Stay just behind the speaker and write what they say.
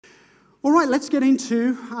All right, let's get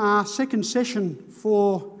into our second session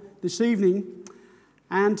for this evening.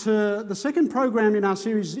 And the second program in our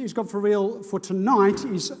series, Is God for Real, for tonight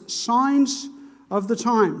is Signs of the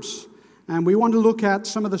Times. And we want to look at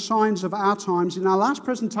some of the signs of our times. In our last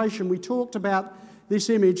presentation, we talked about this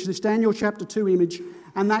image, this Daniel chapter 2 image,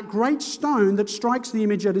 and that great stone that strikes the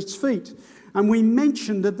image at its feet. And we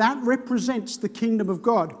mentioned that that represents the kingdom of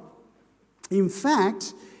God. In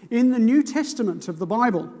fact, in the New Testament of the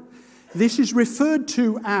Bible, this is referred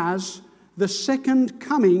to as the second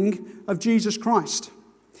coming of Jesus Christ.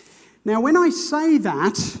 Now, when I say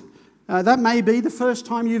that, that may be the first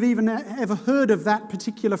time you've even ever heard of that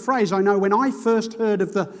particular phrase. I know when I first heard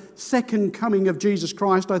of the second coming of Jesus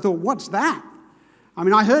Christ, I thought, what's that? I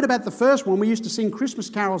mean, I heard about the first one. We used to sing Christmas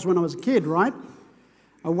carols when I was a kid, right?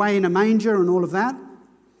 Away in a manger and all of that.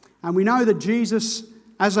 And we know that Jesus,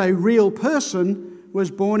 as a real person, was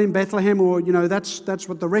born in Bethlehem, or, that's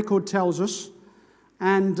what the record tells us.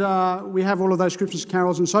 And we have all of those Christmas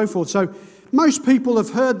carols and so forth. So most people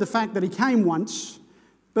have heard the fact that he came once,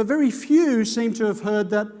 but very few seem to have heard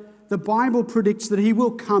that the Bible predicts that he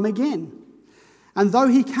will come again. And though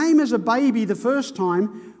he came as a baby the first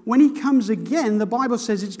time, when he comes again, the Bible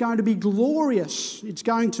says it's going to be glorious. It's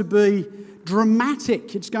going to be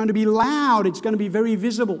dramatic. It's going to be loud. It's going to be very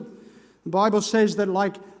visible. The Bible says that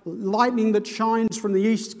like lightning that shines from the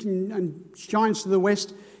east and shines to the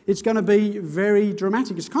west, it's going to be very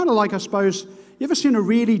dramatic. It's kind of like, I suppose, you ever seen a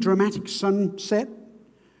really dramatic sunset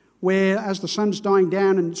where as the sun's dying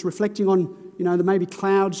down and it's reflecting on, there may be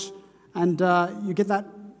clouds and you get that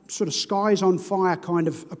sort of skies on fire kind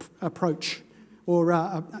of approach or,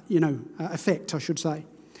 effect, I should say.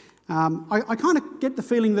 I kind of get the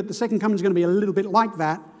feeling that the second coming is going to be a little bit like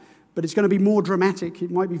that, but it's going to be more dramatic.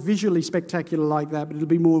 It might be visually spectacular like that, but it'll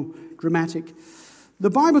be more dramatic. The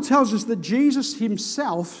Bible tells us that Jesus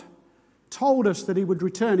himself told us that he would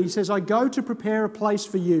return. He says, I go to prepare a place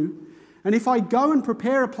for you, and if I go and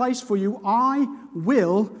prepare a place for you, I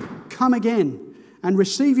will come again and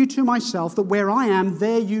receive you to myself, that where I am,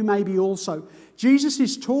 there you may be also. Jesus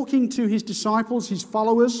is talking to his disciples, his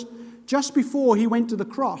followers, just before he went to the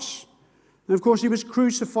cross. And of course, he was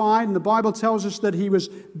crucified, and the Bible tells us that he was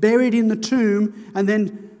buried in the tomb, and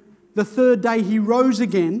then the third day he rose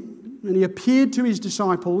again, and he appeared to his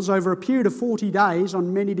disciples over a period of 40 days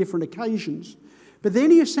on many different occasions. But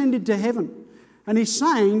then he ascended to heaven, and he's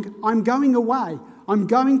saying, I'm going away. I'm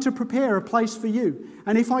going to prepare a place for you.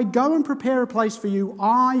 And if I go and prepare a place for you,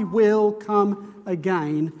 I will come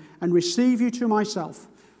again and receive you to myself,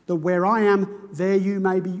 that where I am, there you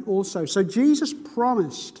may be also. So Jesus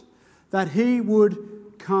promised that he would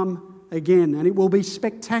come again, and it will be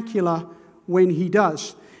spectacular when he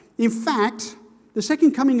does. In fact, the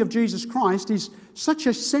second coming of Jesus Christ is such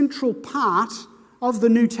a central part of the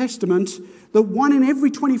New Testament that 1 in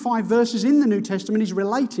every 25 verses in the New Testament is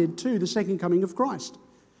related to the second coming of Christ.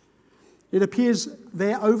 It appears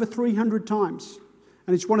there over 300 times,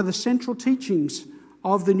 and it's one of the central teachings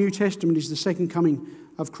of the New Testament is the second coming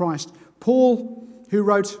of Christ. Paul, who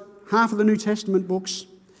wrote half of the New Testament books,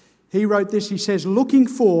 he wrote this, he says, looking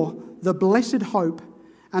for the blessed hope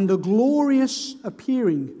and the glorious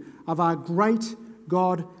appearing of our great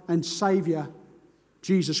God and Saviour,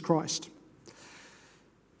 Jesus Christ.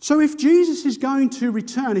 So if Jesus is going to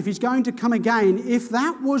return, if he's going to come again, if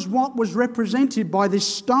that was what was represented by this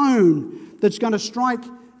stone that's going to strike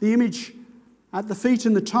the image at the feet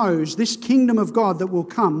and the toes, this kingdom of God that will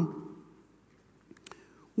come,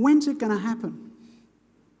 when's it going to happen?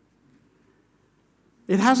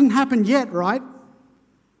 It hasn't happened yet, right?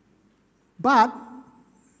 But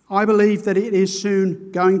I believe that it is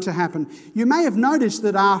soon going to happen. You may have noticed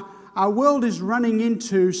that our world is running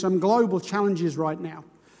into some global challenges right now.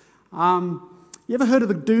 You ever heard of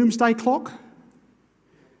the doomsday clock?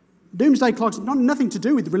 Doomsday clock's nothing to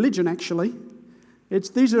do with religion, actually.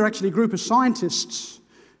 These are actually a group of scientists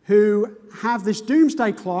who have this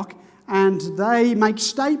doomsday clock, and they make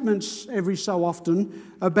statements every so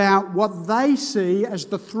often about what they see as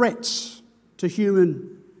the threats to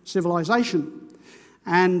human civilization.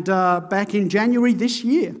 And back in January this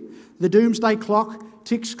year, the doomsday clock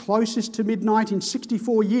ticks closest to midnight in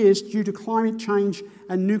 64 years due to climate change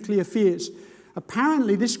and nuclear fears.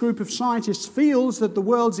 Apparently, this group of scientists feels that the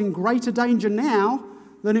world's in greater danger now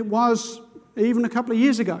than it was even a couple of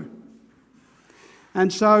years ago.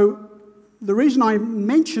 And so the reason I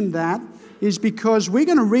mentioned that is because we're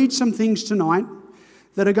going to read some things tonight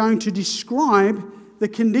that are going to describe the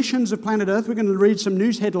conditions of planet Earth. We're going to read some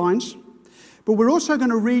news headlines, but we're also going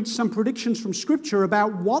to read some predictions from Scripture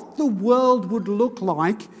about what the world would look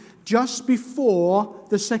like just before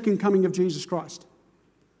the second coming of Jesus Christ.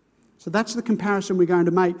 So that's the comparison we're going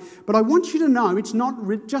to make. But I want you to know it's not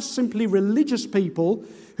just simply religious people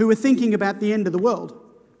who are thinking about the end of the world.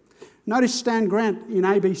 Notice Stan Grant in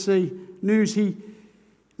ABC News,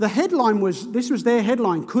 the headline this was their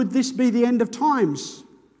headline, "Could this be the end of times?"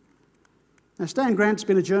 Now, Stan Grant's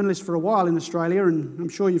been a journalist for a while in Australia, and I'm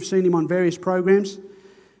sure you've seen him on various programs.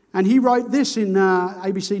 And he wrote this in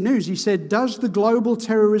ABC News. He said, "Does the global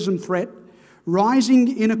terrorism threat,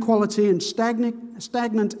 rising inequality and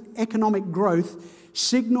stagnant economic growth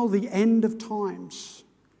signal the end of times?"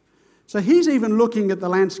 So he's even looking at the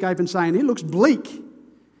landscape and saying, it looks bleak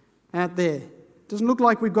out there. Doesn't look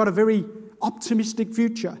like we've got a very optimistic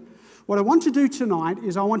future. What I want to do tonight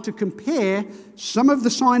is I want to compare some of the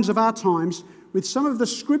signs of our times with some of the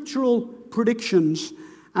scriptural predictions,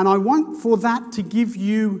 and I want for that to give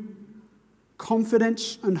you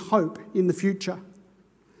confidence and hope in the future.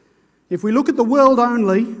 If we look at the world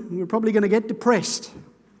only, we're probably going to get depressed.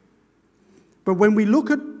 But when we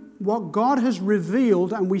look at what God has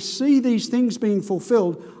revealed and we see these things being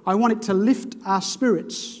fulfilled, I want it to lift our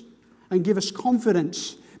spirits and give us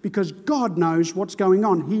confidence, because God knows what's going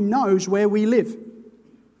on. He knows where we live.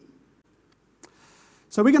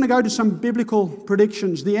 So we're going to go to some biblical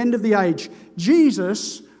predictions, the end of the age.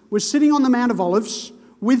 Jesus was sitting on the Mount of Olives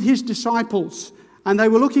with his disciples, and they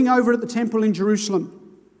were looking over at the temple in Jerusalem.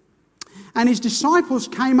 And his disciples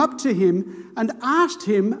came up to him and asked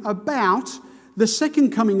him about the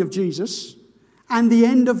second coming of Jesus and the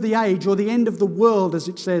end of the age, or the end of the world, as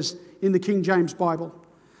it says in the King James Bible.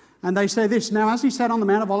 And they say this, "Now as he sat on the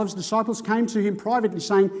Mount of Olives, disciples came to him privately,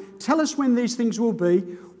 saying, 'Tell us when these things will be.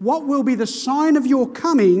 What will be the sign of your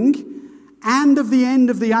coming and of the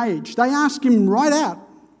end of the age?'" They ask him right out,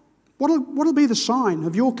 what'll be the sign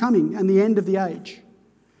of your coming and the end of the age?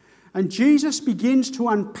 And Jesus begins to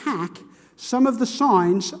unpack some of the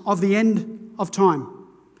signs of the end of time.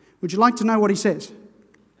 Would you like to know what he says?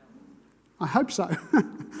 I hope so.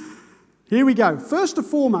 Here we go. First and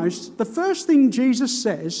foremost, the first thing Jesus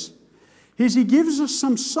says is he gives us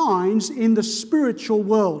some signs in the spiritual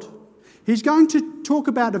world. He's going to talk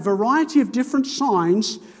about a variety of different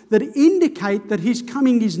signs that indicate that his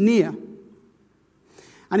coming is near.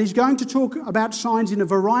 And he's going to talk about signs in a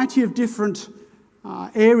variety of different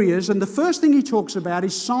areas. And the first thing he talks about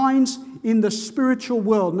is signs in the spiritual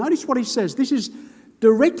world. Notice what he says. This is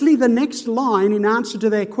directly the next line in answer to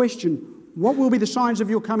their question. What will be the signs of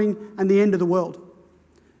your coming and the end of the world?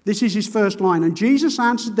 This is his first line. "And Jesus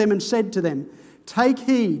answered them and said to them, 'Take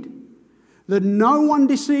heed that no one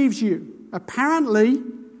deceives you.'" Apparently,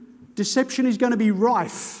 deception is going to be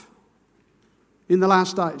rife in the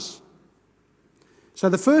last days. So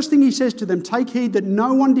the first thing he says to them, "Take heed that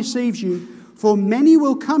no one deceives you, for many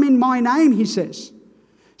will come in my name," he says,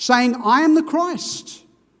 "saying, 'I am the Christ,'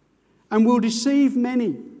 and will deceive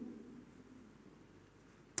many."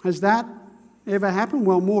 Has that ever happened?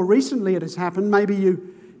 Well, more recently it has happened. Maybe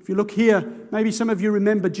if you look here, maybe some of you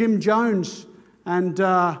remember Jim Jones and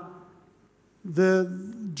the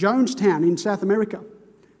Jonestown in South America,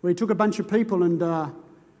 where he took a bunch of people and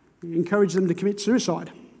encouraged them to commit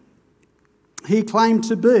suicide. He claimed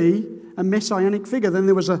to be a messianic figure. Then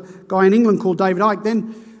there was a guy in England called David Icke.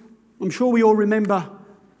 Then I'm sure we all remember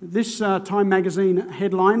this Time magazine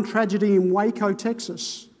headline, "Tragedy in Waco,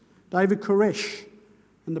 Texas. David Koresh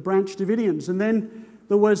and the Branch Davidians." And then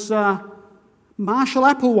there was Marshall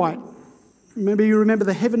Applewhite. Maybe you remember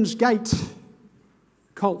the Heaven's Gate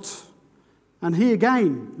cult. And he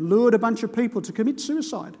again lured a bunch of people to commit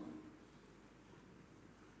suicide.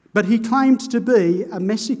 But he claimed to be a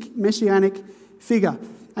messianic figure.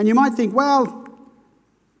 And you might think, well,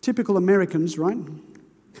 typical Americans, right?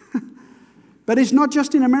 But it's not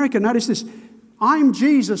just in America. Notice this. "I'm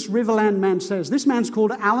Jesus," Riverland man says. This man's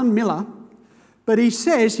called Alan Miller. But he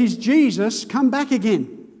says he's Jesus come back again.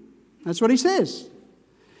 That's what he says.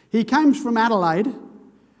 He comes from Adelaide,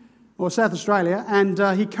 or South Australia, and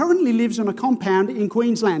he currently lives on a compound in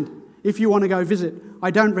Queensland, if you want to go visit.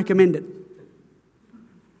 I don't recommend it.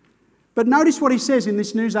 But notice what he says in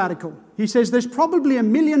this news article. He says there's probably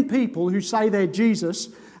 1 million people who say they're Jesus,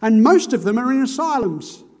 and most of them are in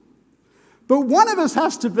asylums. But one of us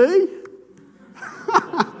has to be.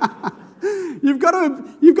 You've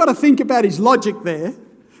got to think about his logic there.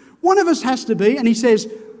 One of us has to be, and he says,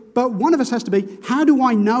 but one of us has to be, "How do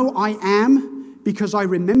I know I am? Because I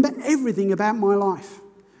remember everything about my life."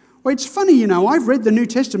 Well, it's funny, you know, I've read the New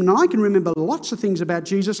Testament and I can remember lots of things about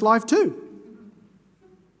Jesus' life too.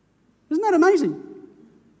 Isn't that amazing?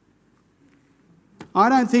 I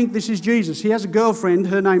don't think this is Jesus. He has a girlfriend.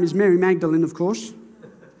 Her name is Mary Magdalene, of course.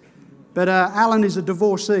 But Alan is a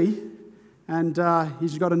divorcee, and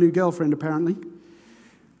he's got a new girlfriend apparently.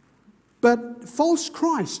 But false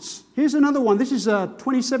Christs. Here's another one. This is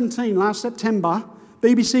 2017, last September,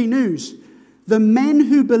 BBC News. The men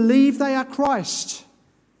who believe they are Christ.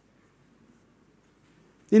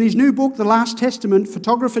 In his new book, The Last Testament,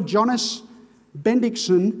 photographer Jonas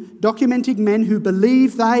Bendixson documenting men who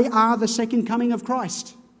believe they are the second coming of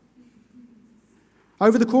Christ.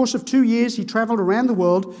 Over the course of 2 years, he travelled around the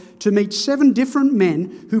world to meet 7 different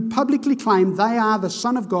men who publicly claim they are the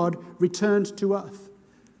Son of God returned to earth.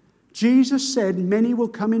 Jesus said, many will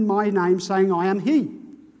come in my name saying, I am he,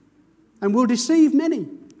 and will deceive many.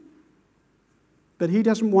 But he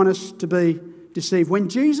doesn't want us to be deceived. When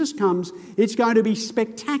Jesus comes, it's going to be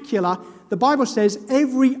spectacular. The Bible says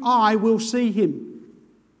every eye will see him.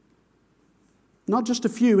 Not just a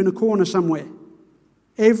few in a corner somewhere.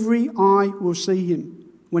 Every eye will see him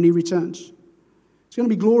when he returns. It's going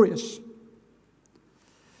to be glorious.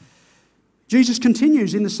 Jesus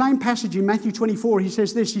continues in the same passage in Matthew 24. He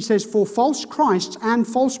says this, he says, for false Christs and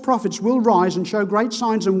false prophets will rise and show great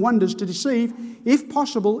signs and wonders to deceive, if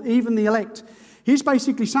possible, even the elect. He's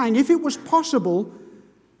basically saying, if it was possible,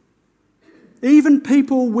 even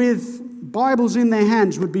people with Bibles in their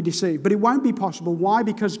hands would be deceived. But it won't be possible. Why?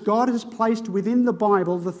 Because God has placed within the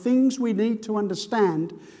Bible the things we need to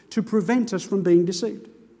understand to prevent us from being deceived.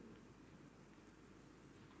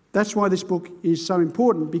 That's why this book is so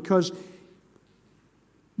important, because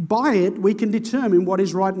by it we can determine what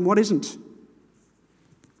is right and what isn't.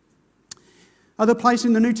 Other place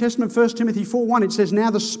in the New Testament, 1 Timothy 4:1, it says, now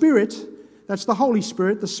the Spirit, that's the Holy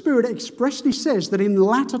Spirit, the Spirit expressly says that in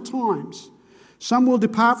latter times some will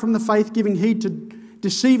depart from the faith, giving heed to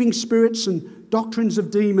deceiving spirits and doctrines of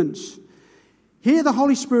demons. Here the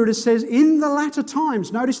Holy Spirit says, in the latter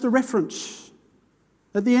times, notice the reference,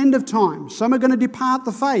 at the end of time, some are going to depart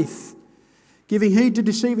the faith, giving heed to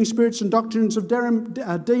deceiving spirits and doctrines of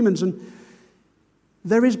demons. And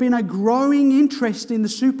there has been a growing interest in the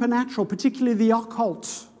supernatural, particularly the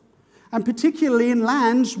occult, and particularly in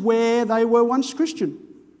lands where they were once Christian,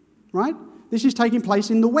 right? This is taking place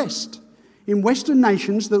in the West. In Western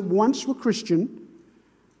nations that once were Christian,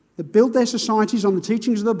 that built their societies on the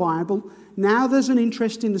teachings of the Bible, now there's an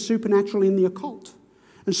interest in the supernatural, in the occult.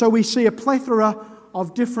 And so we see a plethora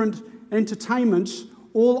of different entertainments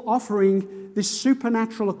all offering this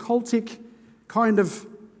supernatural, occultic kind of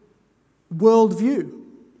worldview.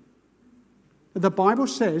 The Bible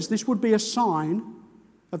says this would be a sign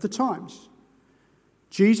of the times.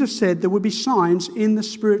 Jesus said there would be signs in the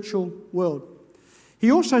spiritual world.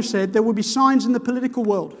 He also said there will be signs in the political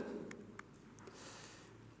world.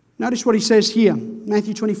 Notice what he says here.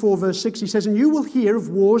 Matthew 24 verse 6, he says, and you will hear of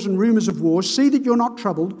wars and rumours of wars. See that you're not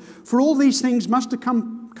troubled, for all these things must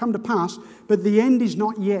come to pass, but the end is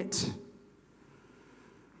not yet.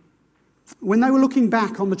 When they were looking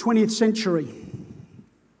back on the 20th century,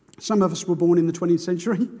 some of us were born in the 20th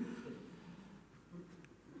century,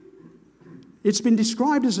 it's been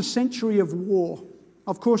described as a century of war.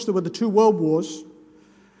 Of course, there were the 2 world wars.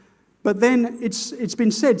 But then it's been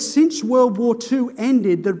said, since World War II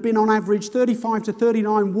ended, there have been on average 35 to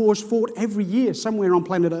 39 wars fought every year somewhere on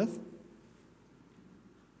planet Earth.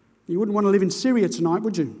 You wouldn't want to live in Syria tonight,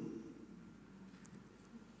 would you?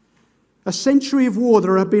 A century of war.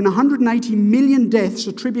 There have been 180 million deaths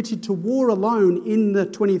attributed to war alone in the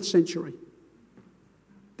 20th century.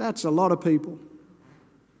 That's a lot of people.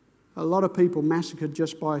 A lot of people massacred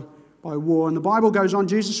just by war. And the Bible goes on,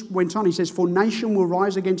 Jesus went on, he says, for nation will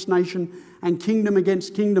rise against nation and kingdom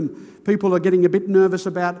against kingdom. People are getting a bit nervous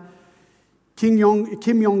about Kim Jong-un,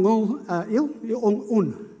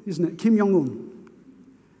 isn't it? Kim Jong-un.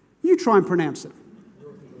 You try and pronounce it.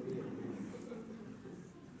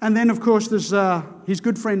 And then, of course, there's his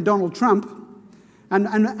good friend Donald Trump.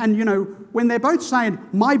 And you know, when they're both saying,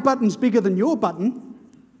 my button's bigger than your button,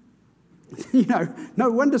 you know, no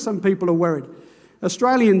wonder some people are worried.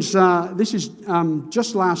 Australians, this is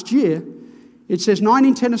just last year, it says 9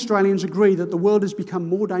 in 10 Australians agree that the world has become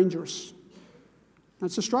more dangerous.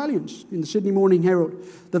 That's Australians in the Sydney Morning Herald.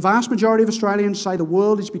 The vast majority of Australians say the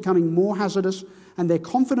world is becoming more hazardous, and their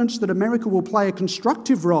confidence that America will play a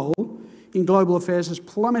constructive role in global affairs has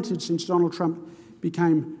plummeted since Donald Trump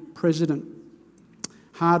became president.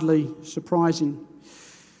 Hardly surprising.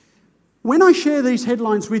 When I share these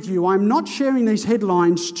headlines with you, I'm not sharing these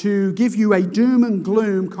headlines to give you a doom and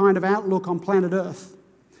gloom kind of outlook on planet Earth.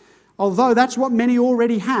 Although that's what many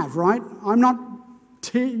already have, right?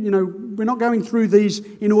 we're not going through these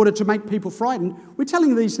in order to make people frightened. We're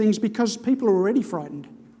telling these things because people are already frightened.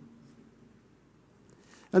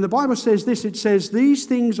 And the Bible says this, it says, these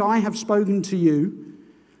things I have spoken to you,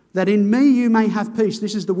 that in me you may have peace.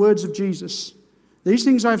 This is the words of Jesus. These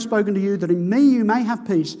things I have spoken to you, that in me you may have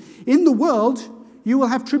peace. In the world you will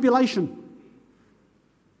have tribulation.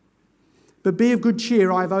 But be of good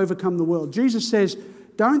cheer, I have overcome the world. Jesus says,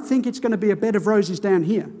 don't think it's going to be a bed of roses down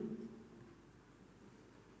here.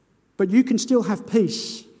 But you can still have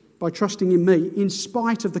peace by trusting in me, in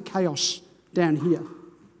spite of the chaos down here.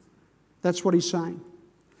 That's what he's saying.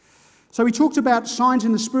 So he talked about signs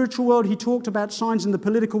in the spiritual world. He talked about signs in the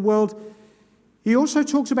political world. He also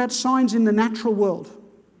talks about signs in the natural world.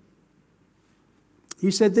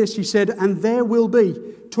 He said this, he said, and there will be,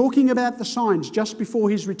 talking about the signs just before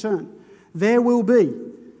his return, there will be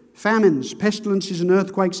famines, pestilences and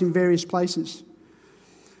earthquakes in various places.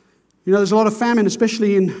 You know, there's a lot of famine,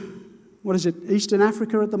 especially in, Eastern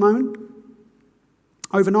Africa at the moment.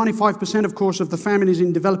 Over 95%, of course, of the famine is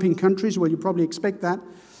in developing countries. Well, you probably expect that.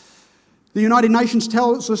 The United Nations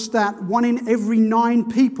tells us that 1 in every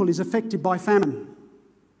 9 people is affected by famine.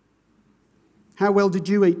 How well did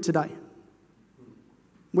you eat today?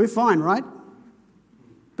 We're fine, right?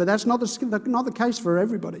 But that's not the case for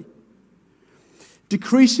everybody.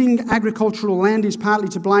 Decreasing agricultural land is partly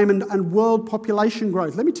to blame, and world population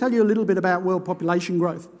growth. Let me tell you a little bit about world population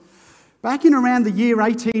growth. Back in around the year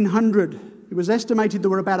 1800, it was estimated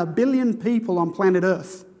there were about 1 billion people on planet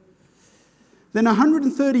Earth. Then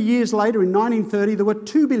 130 years later, in 1930, there were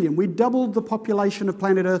 2 billion. We doubled the population of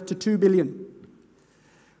planet Earth to 2 billion.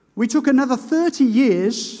 We took another 30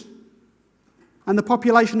 years, and the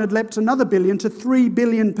population had leapt another billion to 3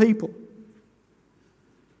 billion people.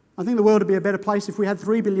 I think the world would be a better place if we had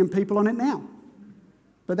 3 billion people on it now.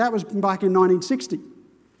 But that was back in 1960.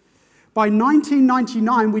 By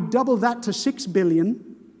 1999, we doubled that to 6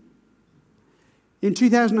 billion. In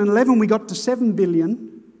 2011, we got to 7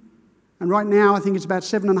 billion. And right now, I think it's about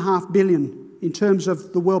 7.5 billion in terms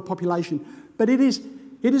of the world population. But it has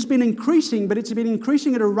been increasing, but it's been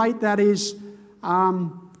increasing at a rate that is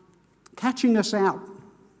catching us out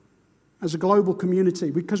as a global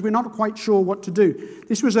community, because we're not quite sure what to do.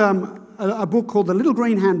 This was a book called The Little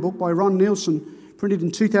Green Handbook by Ron Nielsen, printed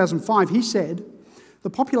in 2005. He said, the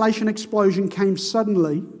population explosion came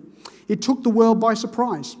suddenly. It took the world by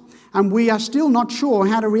surprise. And we are still not sure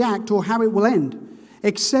how to react or how it will end,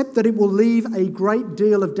 except that it will leave a great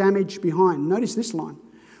deal of damage behind. Notice this line.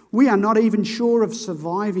 We are not even sure of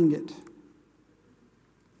surviving it,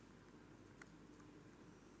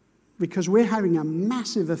 because we're having a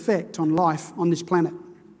massive effect on life on this planet.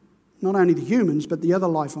 Not only the humans, but the other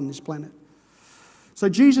life on this planet. So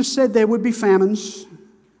Jesus said there would be famines,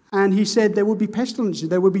 and he said there would be pestilences.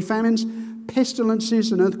 There would be famines,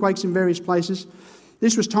 pestilences, and earthquakes in various places.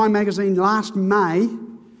 This was Time magazine last May,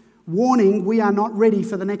 warning we are not ready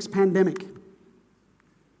for the next pandemic.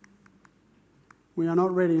 We are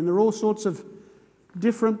not ready. And there are all sorts of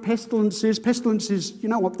different pestilences. Pestilences, you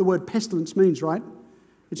know what the word pestilence means, right?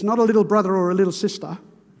 It's not a little brother or a little sister.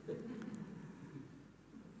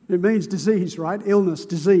 It means disease, right? Illness,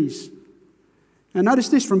 disease. Now notice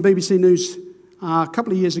this from BBC News a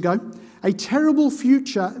couple of years ago. A terrible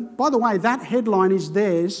future. By the way, that headline is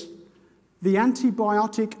theirs. The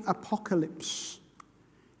antibiotic apocalypse.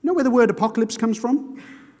 You know where the word apocalypse comes from?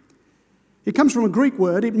 It comes from a Greek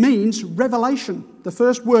word. It means revelation. The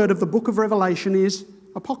first word of the book of Revelation is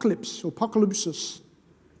apocalypse, or apokalypsis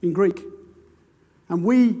in Greek. And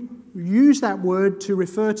we use that word to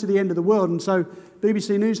refer to the end of the world. And so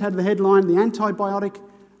BBC News had the headline, the antibiotic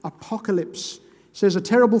apocalypse. It says a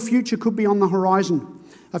terrible future could be on the horizon.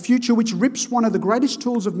 A future which rips one of the greatest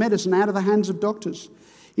tools of medicine out of the hands of doctors.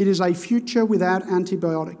 It is a future without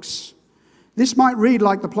antibiotics. This might read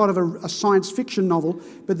like the plot of a science fiction novel,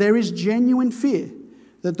 but there is genuine fear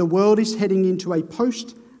that the world is heading into a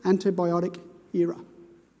post-antibiotic era.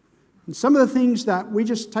 And some of the things that we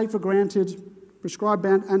just take for granted, prescribe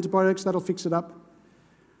antibiotics, that'll fix it up.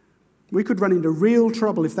 We could run into real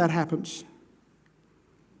trouble if that happens.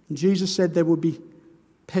 And Jesus said there would be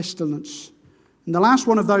pestilence. And the last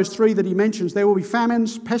one of those three that he mentions, there will be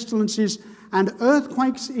famines, pestilences, and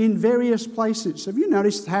earthquakes in various places. Have you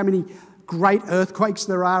noticed how many great earthquakes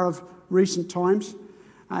there are of recent times?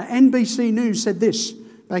 NBC News said this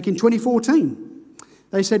back in 2014.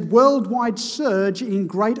 They said worldwide surge in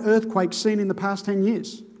great earthquakes seen in the past 10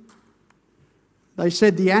 years. They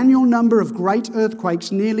said the annual number of great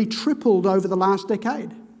earthquakes nearly tripled over the last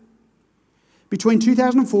decade. Between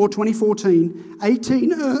 2004 and 2014,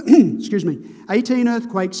 18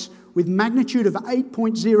 earthquakes with magnitude of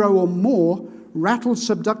 8.0 or more rattled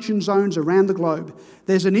subduction zones around the globe.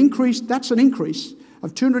 That's an increase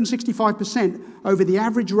of 265% over the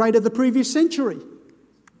average rate of the previous century.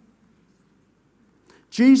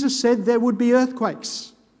 Jesus said there would be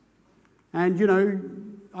earthquakes. And, you know,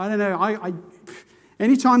 I don't know,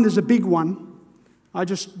 Anytime there's a big one, I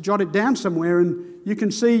just jot it down somewhere, and you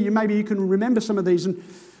can see, maybe you can remember some of these. And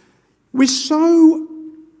we're so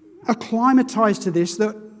acclimatized to this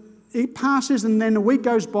that it passes and then a week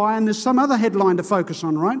goes by and there's some other headline to focus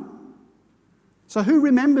on, right? So who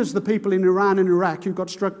remembers the people in Iran and Iraq who got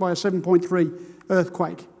struck by a 7.3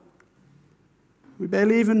 earthquake? We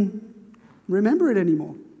barely even remember it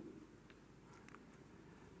anymore.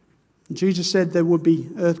 Jesus said there would be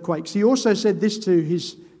earthquakes. He also said this to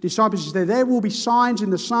his disciples. He said, there will be signs in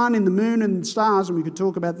the sun, in the moon, and the stars, and we could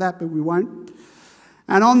talk about that, but we won't.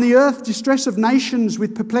 And on the earth, distress of nations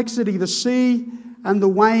with perplexity, the sea and the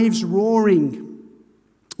waves roaring.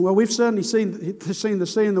 Well, we've certainly seen the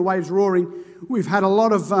sea and the waves roaring. We've had a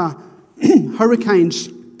lot of hurricanes,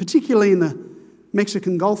 particularly in the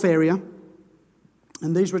Mexican Gulf area.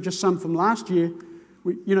 And these were just some from last year.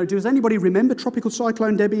 Does anybody remember Tropical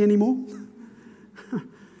Cyclone Debbie anymore?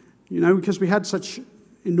 Because we had such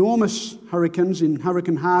enormous hurricanes in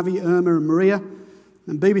Hurricane Harvey, Irma and Maria.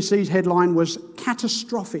 And BBC's headline was,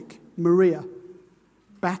 Catastrophic Maria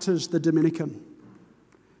Batters the Dominican.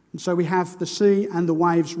 And so we have the sea and the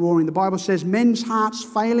waves roaring. The Bible says, men's hearts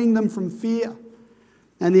failing them from fear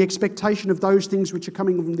and the expectation of those things which are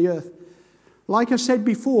coming from the earth. Like I said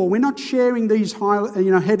before, we're not sharing these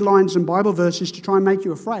headlines and Bible verses to try and make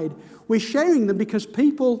you afraid. We're sharing them because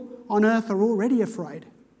people on earth are already afraid.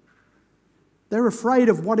 They're afraid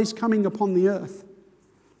of what is coming upon the earth.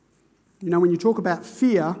 When you talk about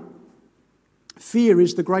fear, fear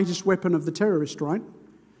is the greatest weapon of the terrorist, right?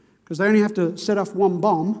 Because they only have to set off one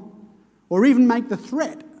bomb or even make the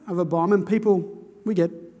threat of a bomb and we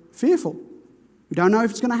get fearful. We don't know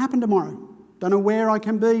if it's going to happen tomorrow. Don't know where I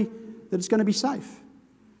can be that it's going to be safe.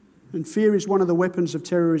 And fear is one of the weapons of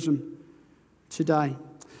terrorism today.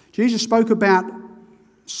 Jesus spoke about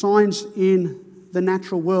signs in the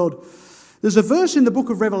natural world. There's a verse in the book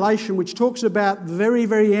of Revelation which talks about the very,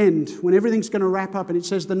 very end, when everything's going to wrap up, and it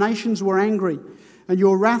says, the nations were angry, and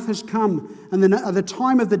your wrath has come, and the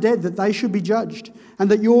time of the dead that they should be judged, and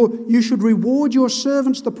that you should reward your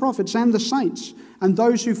servants, the prophets and the saints, and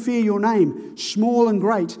those who fear your name, small and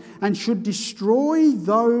great, and should destroy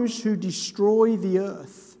those who destroy the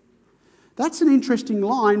earth. That's an interesting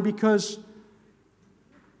line because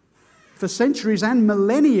for centuries and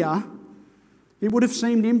millennia, it would have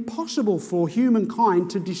seemed impossible for humankind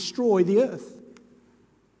to destroy the earth.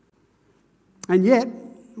 And yet,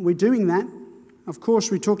 we're doing that. Of course,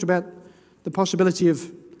 we talked about the possibility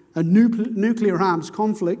of a nuclear arms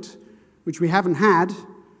conflict, which we haven't had,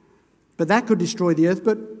 but that could destroy the earth.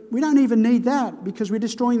 But we don't even need that because we're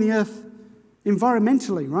destroying the earth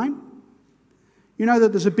environmentally, right? You know that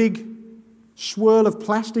there's a big swirl of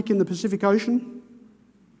plastic in the Pacific Ocean?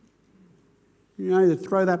 They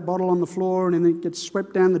throw that bottle on the floor and then it gets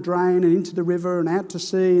swept down the drain and into the river and out to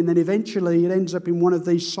sea, and then eventually it ends up in one of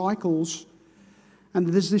these cycles. And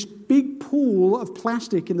there's this big pool of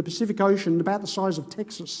plastic in the Pacific Ocean about the size of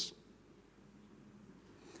Texas.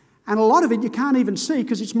 And a lot of it you can't even see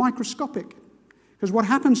because it's microscopic. Because what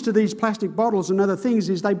happens to these plastic bottles and other things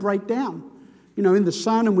is they break down. In the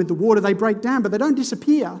sun and with the water they break down, but they don't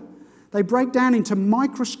disappear. They break down into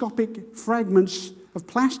microscopic fragments of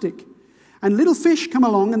plastic. And little fish come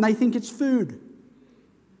along and they think it's food.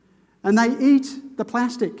 And they eat the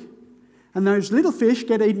plastic. And those little fish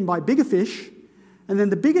get eaten by bigger fish. And then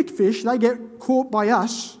the bigger fish, they get caught by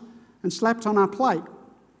us and slapped on our plate.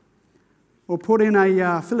 Or put in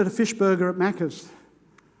a fillet of fish burger at Macca's.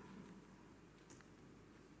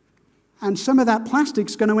 And some of that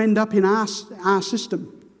plastic's going to end up in our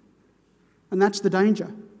system. And that's the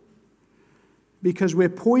danger. Because we're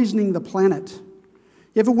poisoning the planet.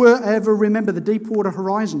 You ever remember the Deepwater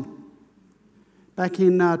Horizon? Back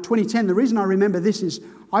in 2010, the reason I remember this is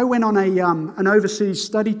I went on an overseas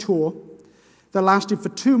study tour that lasted for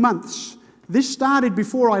 2 months. This started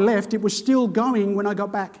before I left. It was still going when I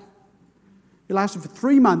got back. It lasted for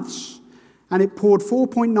 3 months, and it poured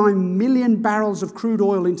 4.9 million barrels of crude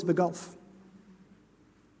oil into the Gulf.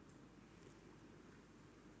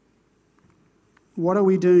 What are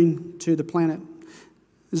we doing to the planet?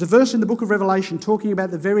 There's a verse in the book of Revelation talking about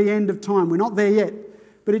the very end of time. We're not there yet.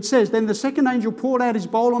 But it says, then the second angel poured out his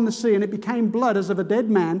bowl on the sea, and it became blood as of a dead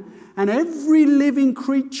man, and every living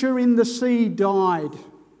creature in the sea died.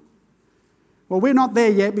 Well, we're not there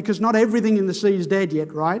yet because not everything in the sea is dead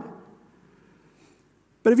yet, right?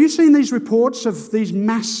 But have you seen these reports of these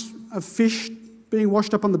mass of fish being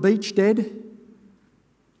washed up on the beach dead?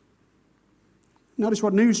 Notice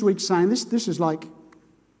what Newsweek's saying. This is like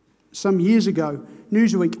some years ago.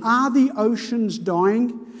 Newsweek, are the oceans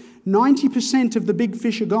dying? 90% of the big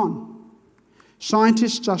fish are gone.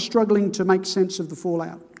 Scientists are struggling to make sense of the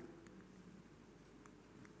fallout.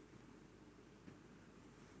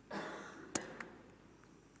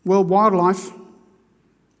 World Wildlife,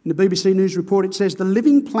 in the BBC News report, it says the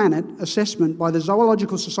Living Planet assessment by the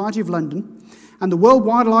Zoological Society of London and the World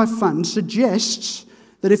Wildlife Fund suggests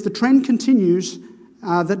that if the trend continues,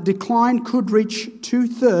 that decline could reach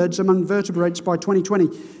 2/3 among vertebrates by 2020.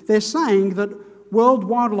 They're saying that world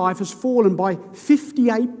wildlife has fallen by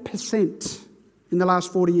 58% in the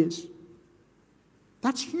last 40 years.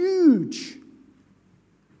 That's huge.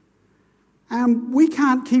 And we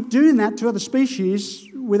can't keep doing that to other species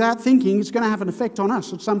without thinking it's going to have an effect on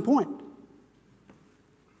us at some point.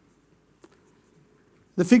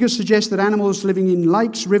 The figures suggest that animals living in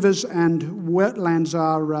lakes, rivers, and wetlands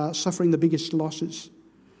are suffering the biggest losses.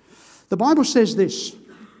 The Bible says this,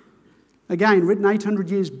 again, written 800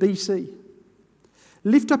 years BC.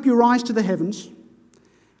 Lift up your eyes to the heavens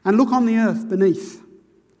and look on the earth beneath.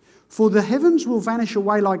 For the heavens will vanish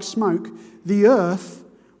away like smoke, the earth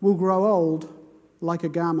will grow old like a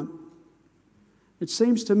garment. It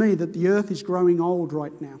seems to me that the earth is growing old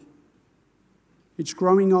right now. It's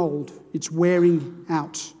growing old. It's wearing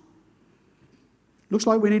out. Looks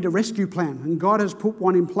like we need a rescue plan, and God has put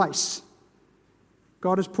one in place.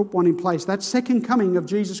 God has put one in place. That second coming of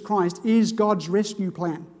Jesus Christ is God's rescue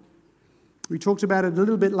plan. We talked about it a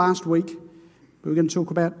little bit last week, but we're going to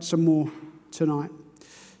talk about some more tonight.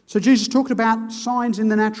 So Jesus talked about signs in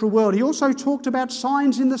the natural world. He also talked about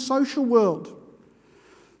signs in the social world.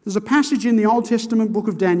 There's a passage in the Old Testament book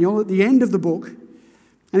of Daniel at the end of the book,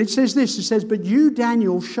 and it says this, it says, "But you,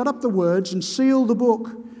 Daniel, shut up the words and seal the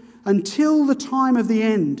book until the time of the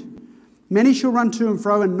end. Many shall run to and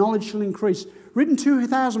fro, and knowledge shall increase." Written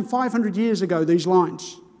 2,500 years ago, these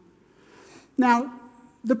lines. Now,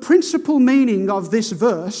 the principal meaning of this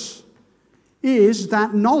verse is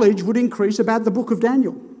that knowledge would increase about the book of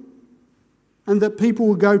Daniel, and that people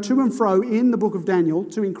would go to and fro in the book of Daniel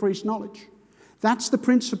to increase knowledge. That's the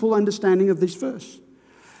principal understanding of this verse.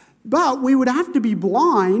 But we would have to be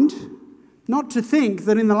blind not to think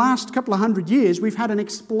that in the last couple of hundred years we've had an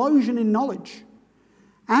explosion in knowledge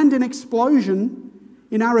and an explosion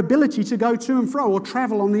in our ability to go to and fro or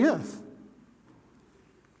travel on the earth.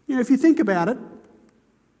 You know, if you think about it,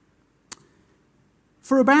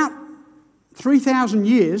 for about 3,000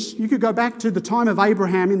 years, you could go back to the time of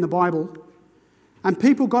Abraham in the Bible, and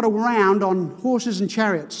people got around on horses and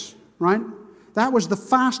chariots, right? That was the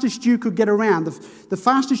fastest you could get around. The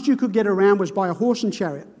fastest you could get around was by a horse and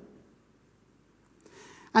chariot.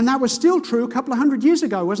 And that was still true a couple of hundred years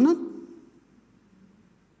ago, wasn't it?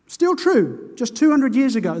 Still true, just 200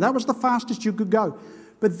 years ago. That was the fastest you could go.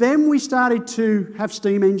 But then we started to have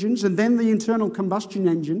steam engines and then the internal combustion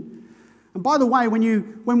engine. And by the way,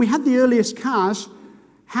 when we had the earliest cars,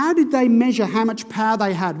 how did they measure how much power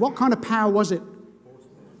they had? What kind of power was it?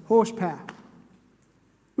 Horsepower.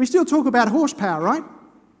 We still talk about horsepower, right?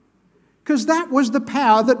 Because that was the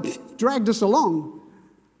power that dragged us along.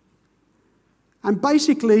 And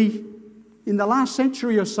basically, in the last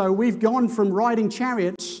century or so, we've gone from riding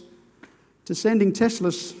chariots to sending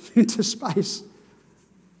Teslas into space.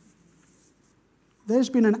 There's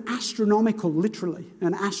been an astronomical, literally,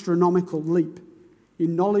 an astronomical leap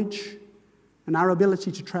in knowledge and our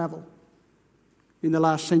ability to travel in the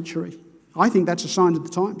last century. I think that's a sign of the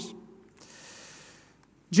times.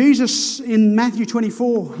 Jesus, in Matthew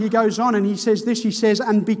 24, he goes on and he says this, he says,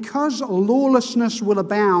 "And because lawlessness will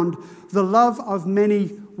abound, the love of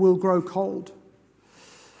many will grow cold."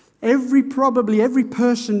 Probably every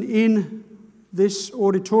person in this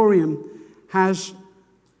auditorium has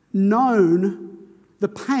known the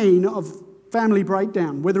pain of family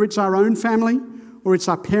breakdown, whether it's our own family, or it's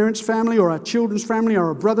our parents' family, or our children's family, or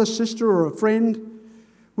a brother, sister, or a friend.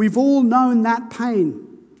 We've all known that pain.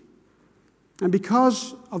 And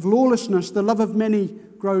because of lawlessness, the love of many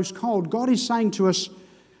grows cold. God is saying to us,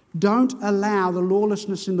 don't allow the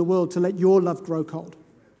lawlessness in the world to let your love grow cold.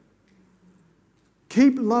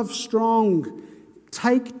 Keep love strong.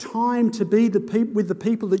 Take time to be with the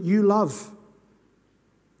people that you love.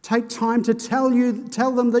 Take time to tell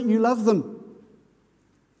them that you love them.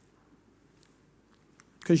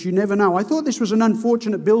 Because you never know. I thought this was an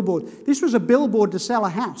unfortunate billboard. This was a billboard to sell a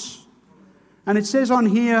house. And it says on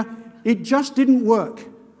here, it just didn't work.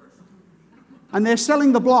 And they're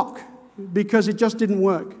selling the block because it just didn't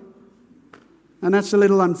work. And that's a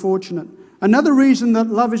little unfortunate. Another reason that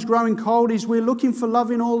love is growing cold is we're looking for love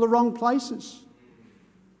in all the wrong places.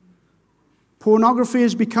 Pornography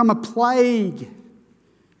has become a plague.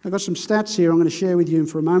 I've got some stats here I'm going to share with you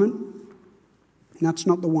for a moment. That's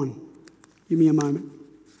not the one. Give me a moment.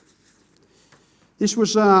 This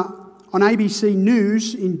was on ABC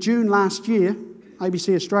News in June last year,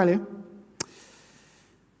 ABC Australia.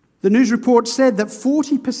 The news report said that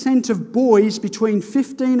 40% of boys between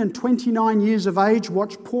 15 and 29 years of age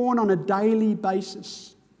watch porn on a daily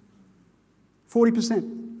basis.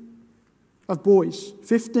 40% of boys,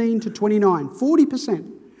 15 to 29,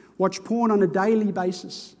 40% watch porn on a daily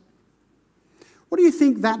basis. What do you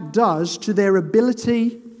think that does to their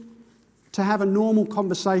ability to have a normal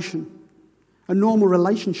conversation, a normal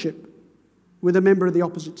relationship with a member of the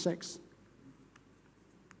opposite sex?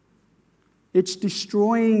 It's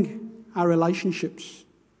destroying our relationships.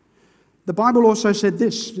 The Bible also said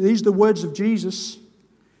this. These are the words of Jesus.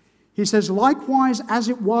 He says, "Likewise, as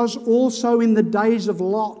it was also in the days of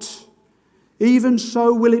Lot, even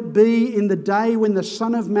so will it be in the day when the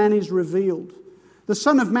Son of Man is revealed." The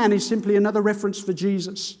Son of Man is simply another reference for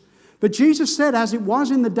Jesus. But Jesus said, as it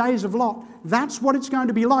was in the days of Lot, that's what it's going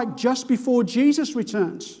to be like just before Jesus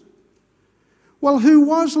returns. Well, who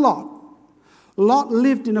was Lot? Lot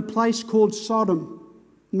lived in a place called Sodom.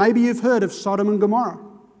 Maybe you've heard of Sodom and Gomorrah.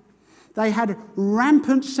 They had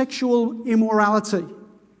rampant sexual immorality.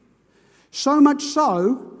 So much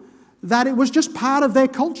so that it was just part of their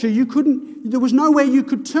culture. There was nowhere you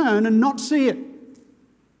could turn and not see it.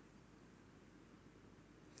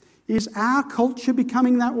 Is our culture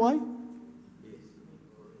becoming that way?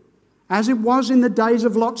 As it was in the days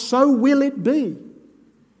of Lot, so will it be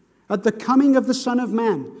at the coming of the Son of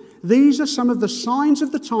Man. These are some of the signs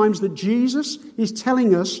of the times that Jesus is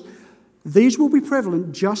telling us these will be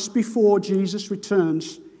prevalent just before Jesus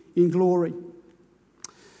returns in glory.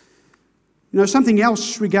 You know, something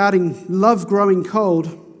else regarding love growing cold.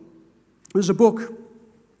 There's a book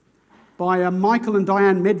by Michael and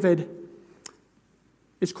Diane Medved.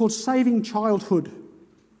 It's called Saving Childhood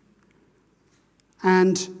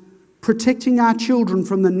and Protecting Our Children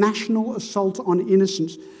from the National Assault on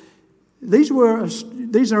Innocence. These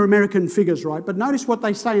are American figures, right? But notice what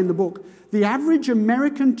they say in the book. The average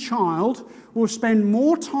American child will spend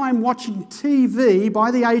more time watching TV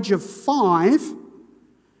by the age of 5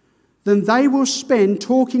 than they will spend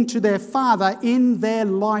talking to their father in their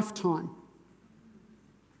lifetime.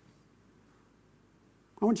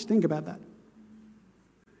 I want you to think about that.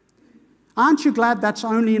 Aren't you glad that's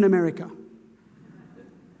only in America?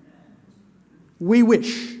 We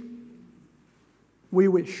wish. We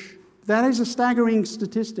wish. That is a staggering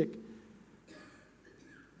statistic.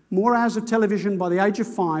 More hours of television by the age of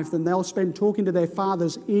 5 than they'll spend talking to their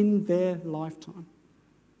fathers in their lifetime.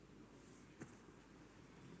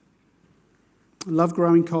 Love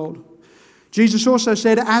growing cold. Jesus also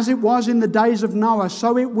said, as it was in the days of Noah,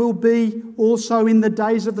 so it will be also in the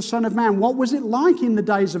days of the Son of Man. What was it like in the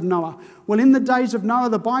days of Noah? Well, in the days of Noah,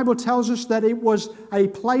 the Bible tells us that it was a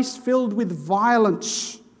place filled with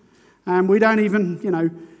violence. And we don't even,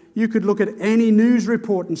 you could look at any news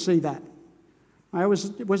report and see that.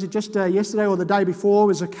 Was it just yesterday or the day before? It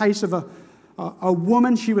was a case of a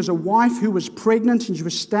woman. She was a wife who was pregnant and she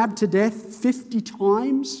was stabbed to death 50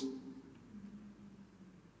 times.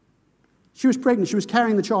 She was pregnant. She was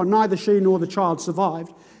carrying the child. Neither she nor the child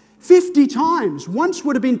survived. 50 times. Once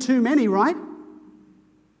would have been too many, right?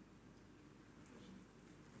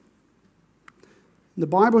 The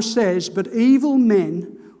Bible says, but evil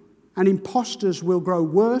men and impostors will grow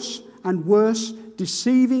worse and worse,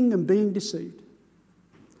 deceiving and being deceived.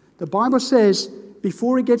 The Bible says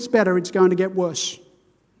before it gets better, it's going to get worse.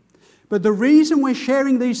 But the reason we're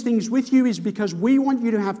sharing these things with you is because we want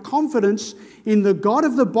you to have confidence in the God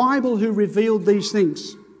of the Bible who revealed these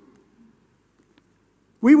things.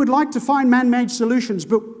 We would like to find man-made solutions,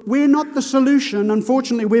 but we're not the solution.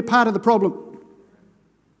 Unfortunately, we're part of the problem.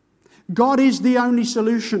 God is the only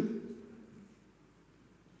solution.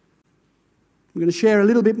 We're going to share a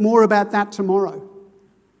little bit more about that tomorrow.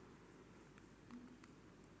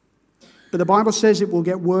 But the Bible says it will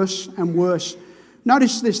get worse and worse.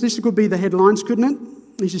 Notice this. This could be the headlines, couldn't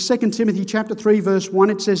it? This is 2 Timothy chapter 3, verse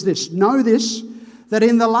 1. It says this, know this, that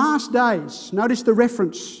in the last days, notice the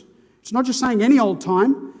reference. It's not just saying any old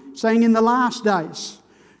time, it's saying in the last days.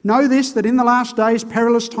 Know this, that in the last days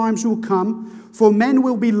perilous times will come, for men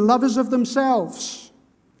will be lovers of themselves,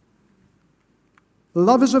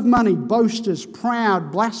 lovers of money, boasters,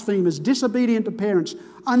 proud, blasphemers, disobedient to parents,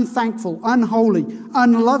 unthankful, unholy,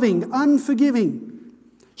 unloving, unforgiving,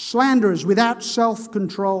 slanderers, without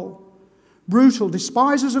self-control, brutal,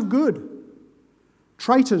 despisers of good,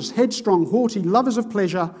 traitors, headstrong, haughty, lovers of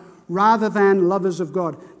pleasure rather than lovers of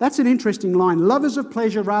God. That's an interesting line. Lovers of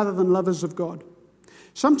pleasure rather than lovers of God.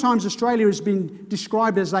 Sometimes Australia has been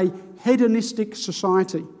described as a hedonistic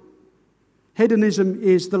society. Hedonism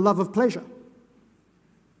is the love of pleasure,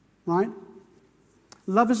 right?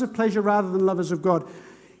 Lovers of pleasure rather than lovers of God.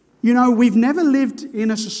 You know, we've never lived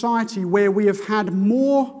in a society where we have had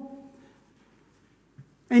more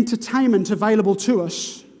entertainment available to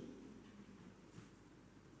us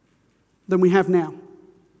than we have now.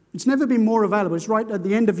 It's never been more available. It's right at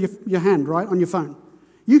the end of your hand, right, on your phone.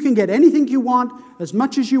 You can get anything you want, as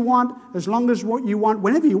much as you want, as long as what you want,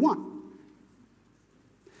 whenever you want.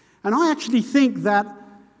 And I actually think that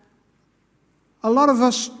a lot of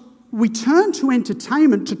us, we turn to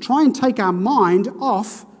entertainment to try and take our mind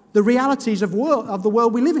off the realities of the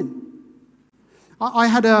world we live in. I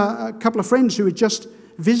had a couple of friends who were just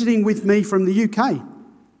visiting with me from the UK.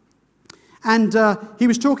 And he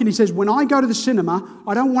was talking, he says, when I go to the cinema,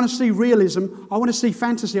 I don't want to see realism, I want to see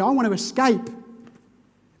fantasy, I want to escape.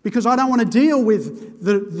 Because I don't want to deal with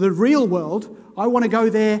the real world, I want to go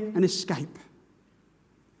there and escape.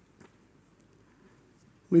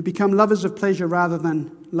 We've become lovers of pleasure rather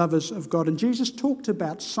than lovers of God. And Jesus talked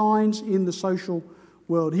about signs in the social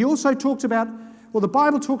world. He also talked about, well, the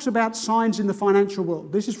Bible talks about signs in the financial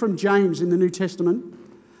world. This is from James in the New Testament.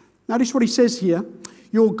 Notice what he says here.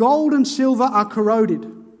 Your gold and silver are corroded.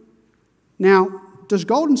 Now, does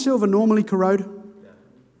gold and silver normally corrode?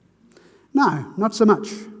 No, not so much.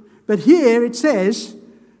 But here it says,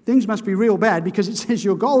 things must be real bad because it says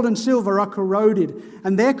your gold and silver are corroded,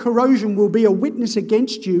 and their corrosion will be a witness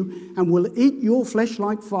against you and will eat your flesh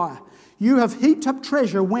like fire. You have heaped up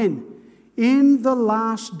treasure when? In the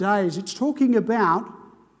last days. It's talking about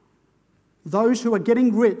those who are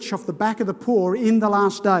getting rich off the back of the poor in the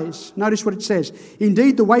last days. Notice what it says.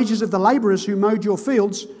 Indeed, the wages of the labourers who mowed your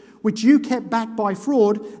fields, which you kept back by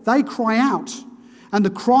fraud, they cry out. And the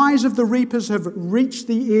cries of the reapers have reached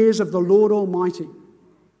the ears of the Lord Almighty.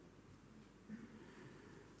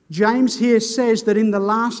 James here says that in the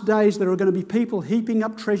last days there are going to be people heaping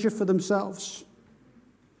up treasure for themselves.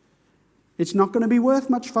 It's not going to be worth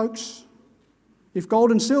much, folks. If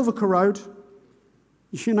gold and silver corrode,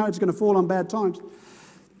 you know it's going to fall on bad times.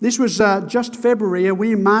 This was just February. Are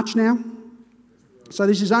we in March now? So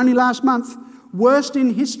this is only last month. Worst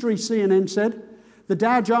in history, CNN said. The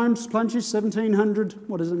Dow Jones plunges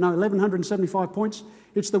 1,175 points.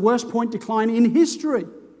 It's the worst point decline in history.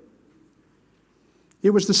 It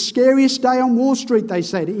was the scariest day on Wall Street, they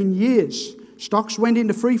said, in years. Stocks went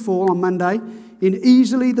into free fall on Monday in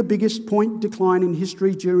easily the biggest point decline in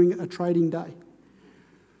history during a trading day.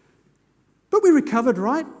 But we recovered,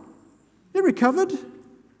 right? It recovered.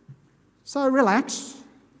 So relax.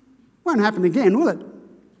 Won't happen again, will it?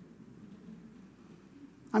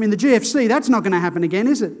 I mean, the GFC, that's not going to happen again,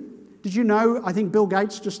 is it? Did you know, I think Bill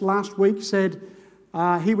Gates just last week said,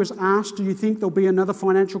 he was asked, do you think there'll be another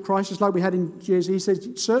financial crisis like we had in GFC? He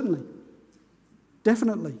said, certainly.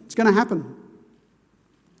 Definitely. It's going to happen.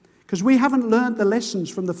 Because we haven't learned the lessons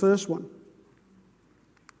from the first one.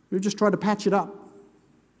 We've just tried to patch it up.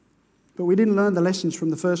 But we didn't learn the lessons from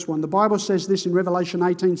the first one. The Bible says this in Revelation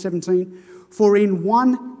 18:17, for in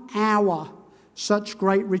 1 hour such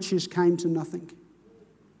great riches came to nothing.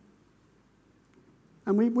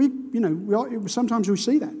 And sometimes we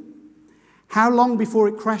see that. How long before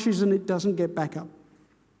it crashes and it doesn't get back up?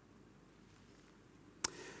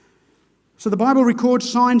 So the Bible records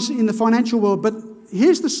signs in the financial world, but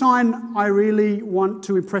here's the sign I really want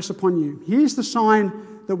to impress upon you. Here's the sign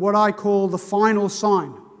that what I call the final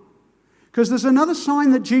sign. Because there's another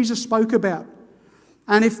sign that Jesus spoke about.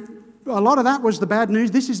 And if a lot of that was the bad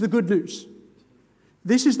news, this is the good news.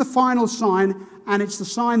 This is the final sign, and it's the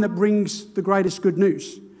sign that brings the greatest good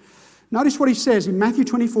news. Notice what he says in Matthew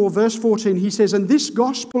 24, verse 14. He says, and this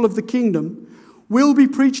gospel of the kingdom will be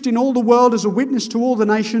preached in all the world as a witness to all the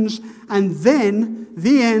nations, and then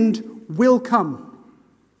the end will come.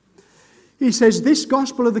 He says, this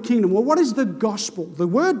gospel of the kingdom. Well, what is the gospel? The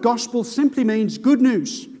word gospel simply means good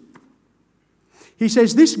news. He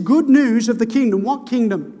says, this good news of the kingdom. What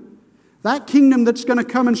kingdom? That kingdom that's going to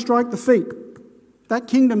come and strike the feet. That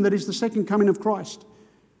kingdom that is the second coming of Christ.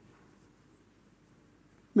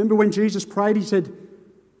 Remember when Jesus prayed, he said,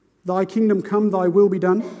 thy kingdom come, thy will be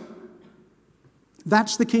done.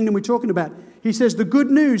 That's the kingdom we're talking about. He says the good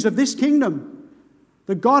news of this kingdom,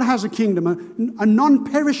 that God has a kingdom, a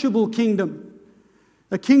non-perishable kingdom,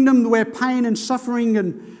 a kingdom where pain and suffering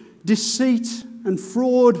and deceit and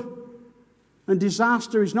fraud and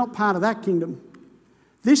disaster is not part of that kingdom.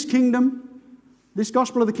 This kingdom, this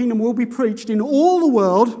gospel of the kingdom will be preached in all the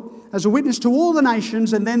world as a witness to all the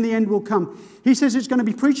nations, and then the end will come. He says it's going to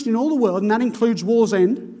be preached in all the world, and that includes war's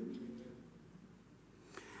end.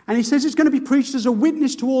 And he says it's going to be preached as a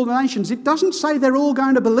witness to all the nations. It doesn't say they're all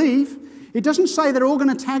going to believe. It doesn't say they're all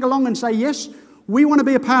going to tag along and say, yes, we want to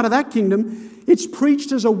be a part of that kingdom. It's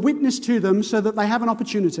preached as a witness to them so that they have an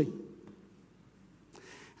opportunity.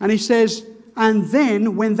 And he says, and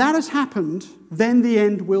then when that has happened, then the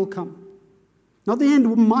end will come. Not the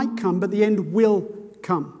end might come, but the end will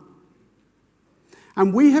come.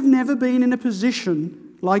 And we have never been in a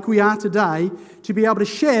position like we are today to be able to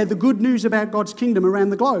share the good news about God's kingdom around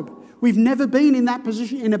the globe. We've never been in that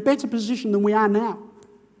position, in a better position than we are now,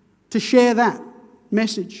 to share that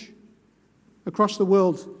message across the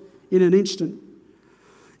world in an instant.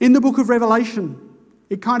 In the book of Revelation,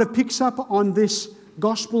 it kind of picks up on this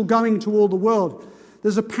gospel going to all the world.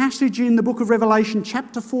 There's a passage in the book of Revelation,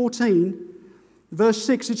 chapter 14, verse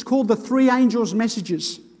 6. It's called the three angels'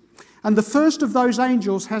 messages. And the first of those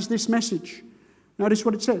angels has this message. Notice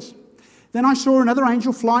what it says. Then I saw another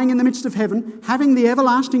angel flying in the midst of heaven, having the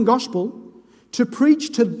everlasting gospel to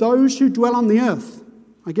preach to those who dwell on the earth.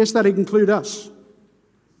 I guess that'd include us.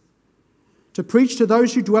 To preach to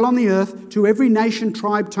those who dwell on the earth, to every nation,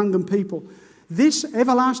 tribe, tongue, and people. This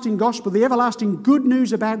everlasting gospel, the everlasting good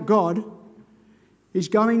news about God, is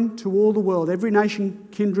going to all the world, every nation,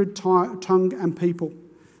 kindred, tongue, and people.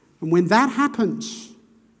 And when that happens,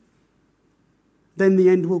 then the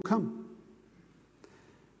end will come.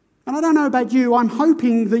 And I don't know about you, I'm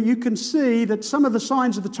hoping that you can see that some of the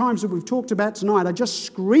signs of the times that we've talked about tonight are just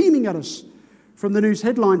screaming at us from the news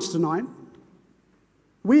headlines tonight.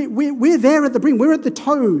 We're there at the brink. We're at the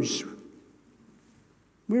toes.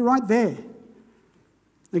 We're right there.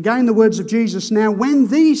 Again, the words of Jesus. Now, when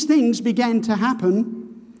these things began to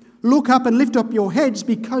happen, look up and lift up your heads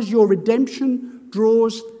because your redemption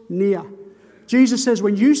draws near. Jesus says,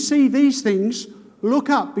 when you see these things, look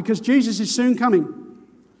up because Jesus is soon coming.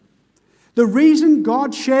 The reason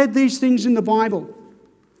God shared these things in the Bible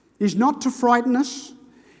is not to frighten us.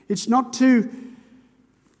 It's not to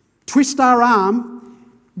twist our arm.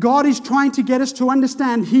 God is trying to get us to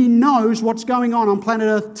understand He knows what's going on planet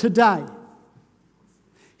Earth today.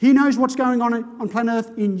 He knows what's going on planet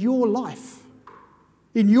Earth in your life,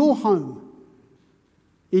 in your home,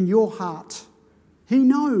 in your heart. He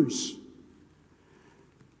knows.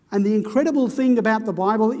 And the incredible thing about the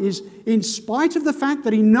Bible is, in spite of the fact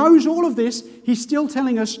that He knows all of this, He's still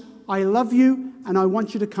telling us, I love you and I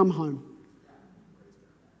want you to come home.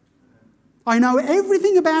 I know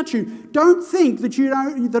everything about you. Don't think that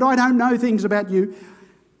I don't know things about you.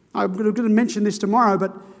 I'm going to mention this tomorrow,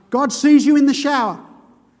 but God sees you in the shower.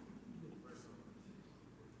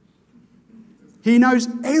 He knows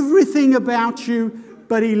everything about you,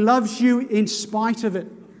 but He loves you in spite of it.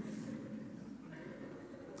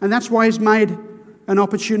 And that's why He's made an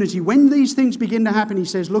opportunity. When these things begin to happen, He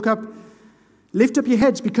says, look up, lift up your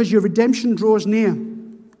heads because your redemption draws near.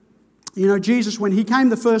 You know, Jesus, when He came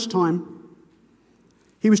the first time,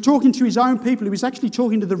 He was talking to His own people. He was actually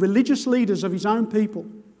talking to the religious leaders of His own people.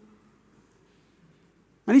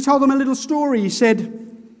 And He told them a little story. He said,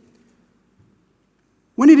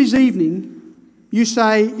 when it is evening, you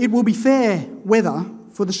say, it will be fair weather,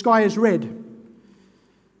 for the sky is red.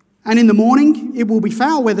 And in the morning, it will be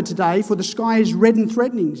foul weather today, for the sky is red and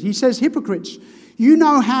threatening. He says, hypocrites, you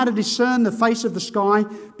know how to discern the face of the sky,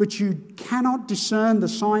 but you cannot discern the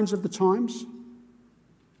signs of the times.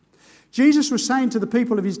 Jesus was saying to the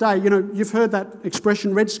people of His day, you know, you've heard that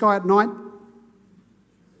expression, red sky at night.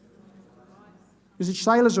 Is it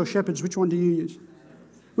sailors or shepherds? Which one do you use?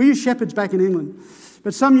 We use shepherds back in England.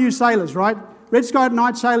 But some use sailors, right? Red sky at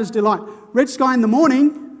night, sailors' delight. Red sky in the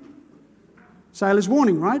morning, sailors'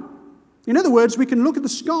 warning, right? In other words, we can look at the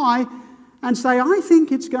sky and say, I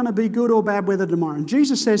think it's going to be good or bad weather tomorrow. And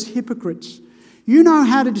Jesus says, hypocrites, you know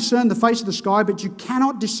how to discern the face of the sky, but you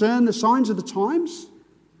cannot discern the signs of the times?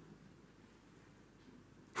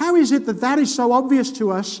 How is it that is so obvious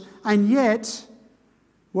to us, and yet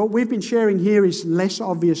what we've been sharing here is less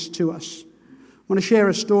obvious to us? I want to share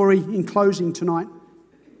a story in closing tonight.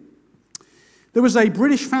 There was a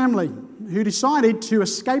British family who decided to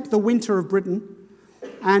escape the winter of Britain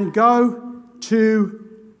and go to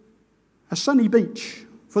a sunny beach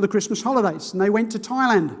for the Christmas holidays. And they went to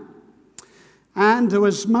Thailand. And there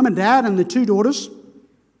was mum and dad and the two daughters.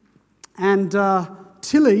 And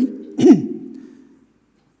Tilly,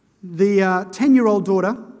 the 10-year-old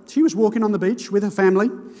daughter, she was walking on the beach with her family.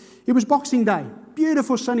 It was Boxing Day.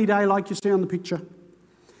 Beautiful sunny day like you see on the picture.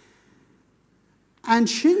 And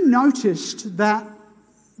she noticed that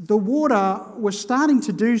the water was starting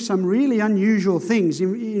to do some really unusual things.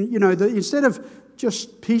 You know, instead of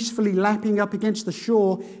just peacefully lapping up against the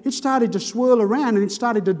shore, it started to swirl around and it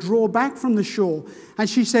started to draw back from the shore. And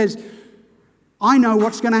she says, I know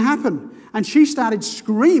what's going to happen. And she started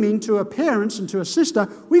screaming to her parents and to her sister,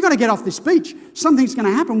 we've got to get off this beach. Something's going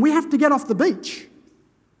to happen. We have to get off the beach.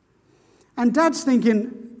 And Dad's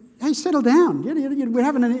thinking, hey, settle down. We're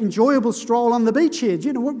having an enjoyable stroll on the beach here. Do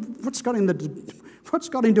you know what's got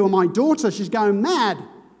into my daughter? She's going mad.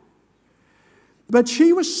 But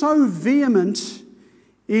she was so vehement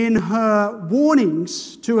in her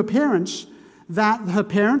warnings to her parents that her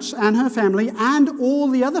parents and her family and all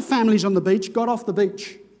the other families on the beach got off the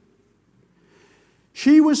beach.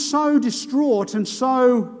 She was so distraught and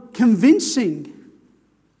so convincing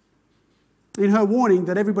in her warning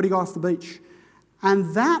that everybody got off the beach.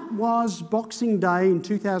 And that was Boxing Day in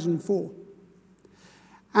 2004.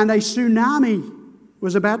 And a tsunami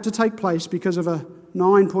was about to take place because of a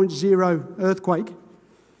 9.0 earthquake.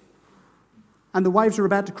 And the waves were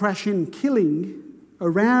about to crash in, killing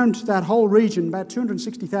around that whole region. About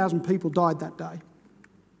 260,000 people died that day.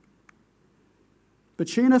 But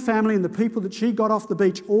she and her family and the people that she got off the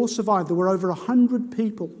beach all survived. There were over 100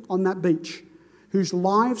 people on that beach whose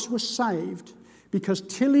lives were saved because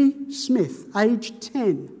Tilly Smith, aged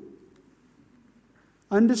 10,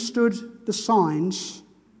 understood the signs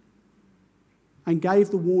and gave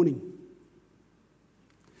the warning.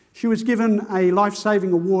 She was given a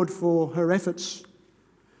life-saving award for her efforts.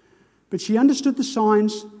 But she understood the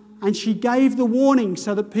signs and she gave the warning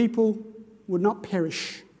so that people would not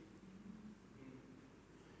perish.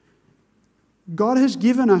 God has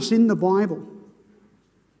given us in the Bible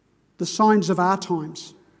the signs of our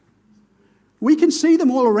times. We can see them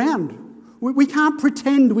all around. We can't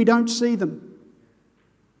pretend we don't see them.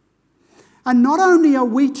 And not only are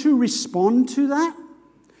we to respond to that,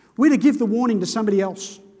 we're to give the warning to somebody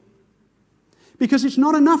else. Because it's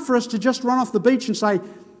not enough for us to just run off the beach and say,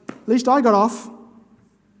 at least I got off.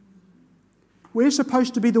 We're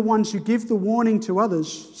supposed to be the ones who give the warning to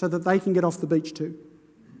others so that they can get off the beach too.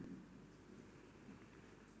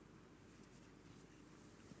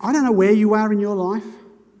 I don't know where you are in your life,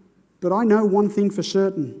 but I know one thing for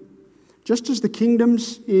certain. Just as the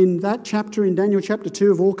kingdoms in that chapter, in Daniel chapter 2,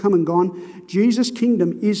 have all come and gone, Jesus'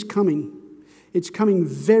 kingdom is coming. It's coming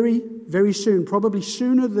very, very soon, probably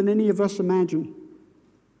sooner than any of us imagine.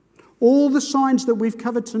 All the signs that we've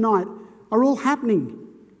covered tonight are all happening.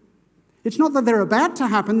 It's not that they're about to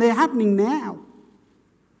happen, they're happening now.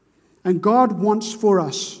 And God wants for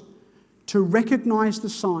us to recognize the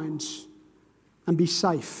signs and be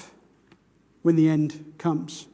safe when the end comes.